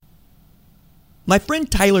My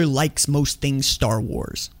friend Tyler likes most things Star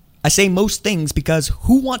Wars. I say most things because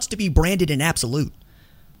who wants to be branded an absolute?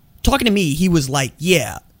 Talking to me, he was like,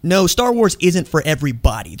 yeah, no, Star Wars isn't for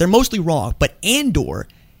everybody. They're mostly wrong, but Andor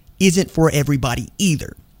isn't for everybody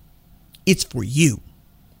either. It's for you.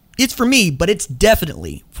 It's for me, but it's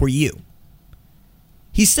definitely for you.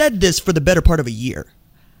 He said this for the better part of a year.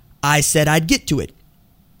 I said I'd get to it.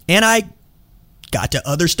 And I got to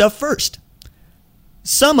other stuff first.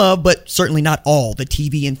 Some of, but certainly not all, the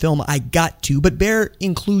TV and film I got to, but bear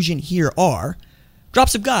inclusion here are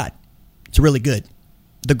Drops of God. It's really good.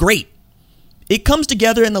 The Great. It comes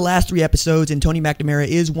together in the last 3 episodes, and Tony McNamara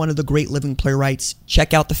is one of the great living playwrights.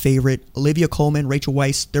 Check out The Favorite. Olivia Colman, Rachel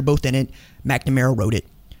Weisz, they're both in it. McNamara wrote it.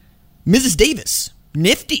 Mrs. Davis.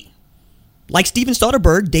 Nifty. Like Steven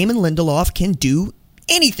Soderbergh, Damon Lindelof can do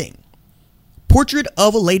anything. Portrait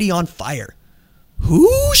of a Lady on Fire.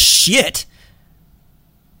 Whoo shit.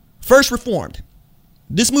 First Reformed.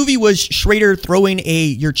 This movie was Schrader throwing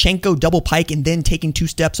a Yurchenko double pike and then taking 2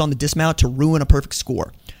 steps on the dismount to ruin a perfect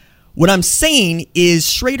score. What I'm saying is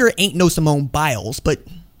Schrader ain't no Simone Biles, but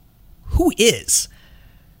who is?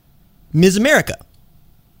 Ms. America.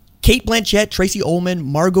 Kate Blanchett, Tracy Ullman,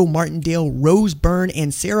 Margot Martindale, Rose Byrne,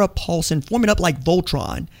 and Sarah Paulson forming up like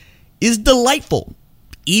Voltron is delightful,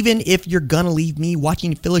 even if you're gonna leave me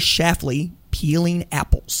watching Phyllis Schlafly peeling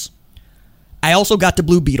apples. I also got to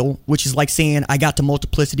Blue Beetle, which is like saying I got to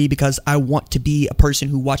Multiplicity because I want to be a person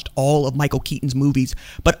who watched all of Michael Keaton's movies,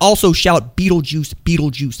 but also shout Beetlejuice,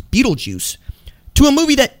 Beetlejuice, Beetlejuice to a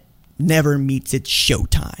movie that never meets its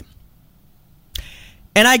showtime.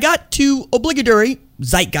 And I got to obligatory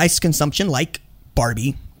zeitgeist consumption like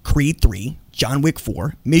Barbie, Creed 3, John Wick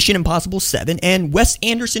 4, Mission Impossible 7, and Wes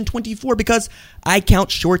Anderson 24 because I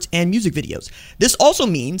count shorts and music videos. This also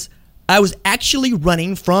means I was actually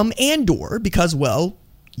running from Andor because, well,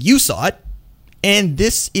 you saw it, and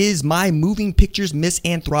this is my moving pictures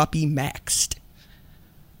misanthropy maxed.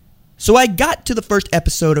 So I got to the first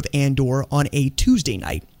episode of Andor on a Tuesday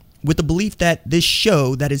night with the belief that this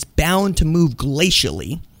show that is bound to move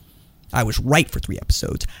glacially, I was right for 3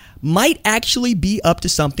 episodes, might actually be up to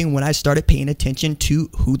something when I started paying attention to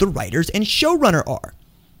who the writers and showrunner are.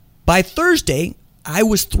 By Thursday, I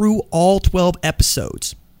was through all 12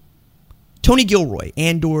 episodes. Tony Gilroy,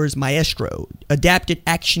 Andor's maestro, adapted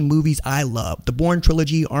action movies I love. The Bourne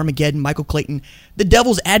trilogy, Armageddon, Michael Clayton, The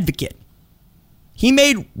Devil's Advocate. He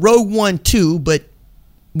made Rogue One too, but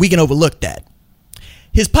we can overlook that.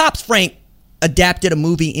 His pops, Frank, adapted a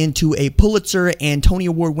movie into a Pulitzer and Tony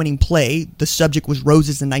Award-winning play. The subject was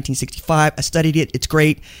Roses in 1965. I studied it. It's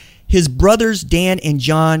great. His brothers, Dan and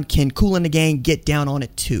John, can Kool and the gang get down on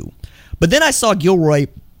it too. But then I saw Gilroy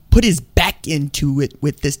put his back into it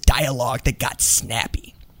with this dialogue that got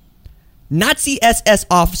snappy. Nazi SS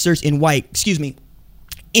officers in white,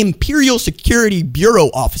 Imperial Security Bureau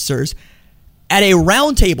officers at a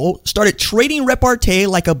round table started trading repartee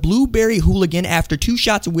like a blueberry hooligan after 2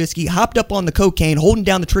 shots of whiskey, hopped up on the cocaine, holding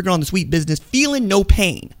down the trigger on the sweet business, feeling no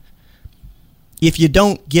pain. If you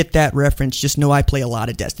don't get that reference, just know I play a lot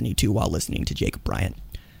of Destiny 2 while listening to Jacob Bryant.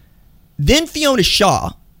 Then Fiona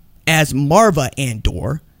Shaw, as Maarva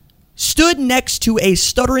Andor, stood next to a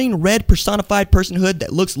stuttering red personified personhood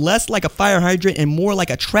that looks less like a fire hydrant and more like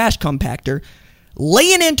a trash compactor,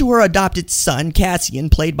 laying into her adopted son, Cassian,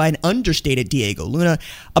 played by an understated Diego Luna,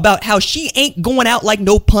 about how she ain't going out like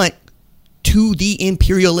no punt to the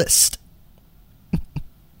imperialist.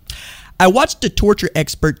 I watched a torture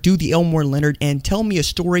expert do the Elmore Leonard and tell me a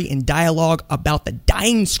story in dialogue about the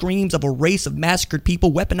dying screams of a race of massacred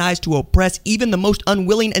people weaponized to oppress even the most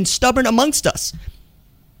unwilling and stubborn amongst us.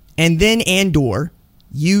 And then Andor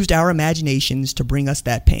used our imaginations to bring us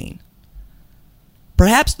that pain.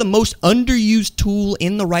 Perhaps the most underused tool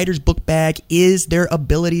in the writer's book bag is their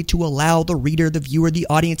ability to allow the reader, the viewer, the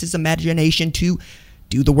audience's imagination to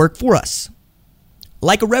do the work for us.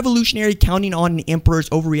 Like a revolutionary counting on an emperor's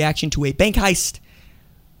overreaction to a bank heist,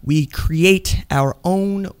 we create our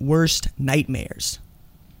own worst nightmares.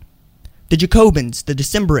 The Jacobins, the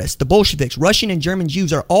Decembrists, the Bolsheviks, Russian and German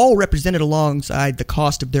Jews are all represented alongside the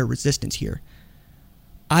cost of their resistance here.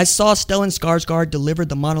 I saw Stellan Skarsgard deliver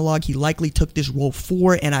the monologue he likely took this role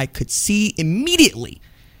for, and I could see immediately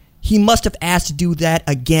he must have asked to do that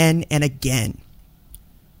again and again.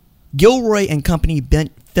 Gilroy and company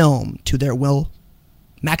bent film to their will,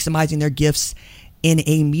 maximizing their gifts in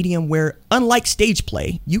a medium where, unlike stage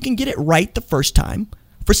play, you can get it right the first time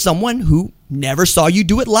for someone who never saw you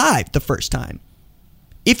do it live the first time.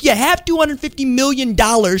 If you have $250 million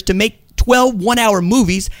to make 12 one-hour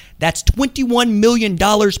movies, that's $21 million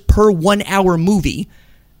per one-hour movie.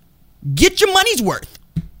 Get your money's worth.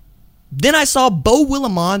 Then I saw Beau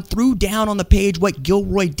Willimon threw down on the page what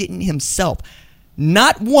Gilroy didn't himself.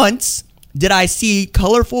 Not once did I see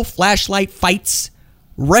colorful flashlight fights,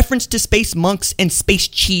 reference to space monks and space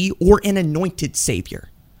chi, or an anointed savior.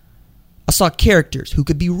 I saw characters who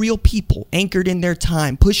could be real people, anchored in their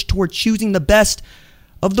time, pushed toward choosing the best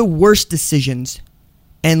of the worst decisions,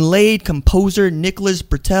 and laid composer Nicholas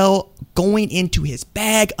Britell going into his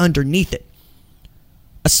bag underneath it.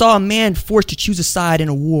 I saw a man forced to choose a side in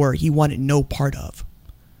a war he wanted no part of.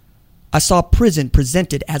 I saw prison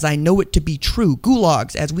presented as I know it to be true,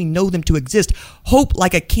 gulags as we know them to exist, hope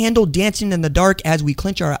like a candle dancing in the dark as we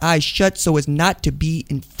clench our eyes shut so as not to be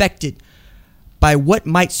infected by what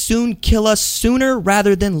might soon kill us sooner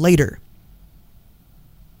rather than later.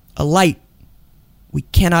 A light we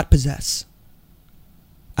cannot possess.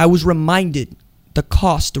 I was reminded the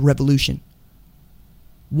cost of revolution.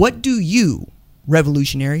 What do you,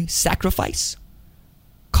 revolutionary, sacrifice?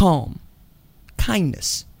 Calm,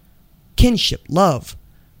 kindness, kinship, love.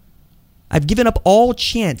 I've given up all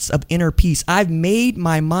chance of inner peace. I've made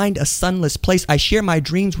my mind a sunless place. I share my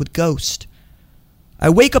dreams with ghosts. I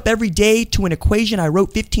wake up every day to an equation I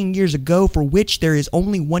wrote 15 years ago for which there is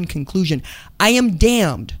only one conclusion. I am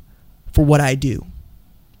damned for what I do.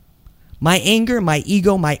 My anger, my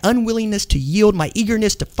ego, my unwillingness to yield, my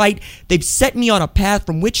eagerness to fight, they've set me on a path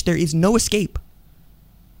from which there is no escape.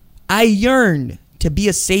 I yearn to be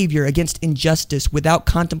a savior against injustice without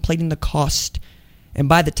contemplating the cost. And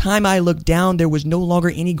by the time I looked down, there was no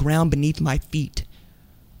longer any ground beneath my feet.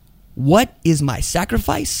 What is my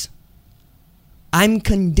sacrifice? I'm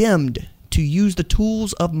condemned to use the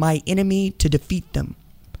tools of my enemy to defeat them.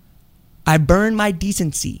 I burn my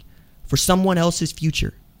decency for someone else's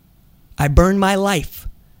future. I burn my life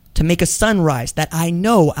to make a sunrise that I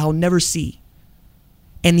know I'll never see.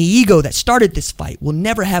 And the ego that started this fight will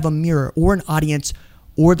never have a mirror or an audience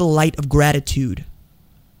or the light of gratitude.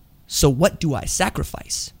 So what do I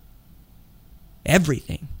sacrifice?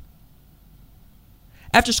 Everything.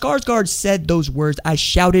 After Skarsgard said those words, I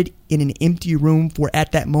shouted in an empty room, for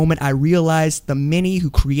at that moment I realized the many who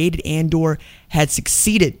created Andor had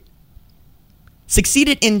succeeded.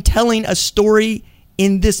 Succeeded in telling a story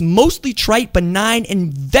in this mostly trite, benign,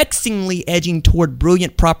 and vexingly edging toward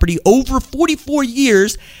brilliant property over 44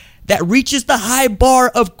 years that reaches the high bar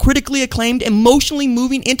of critically acclaimed, emotionally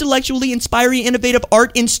moving, intellectually inspiring, innovative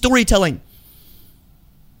art in storytelling.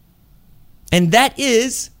 And that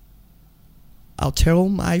is, I'll tell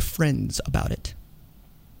my friends about it.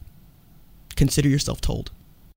 Consider yourself told.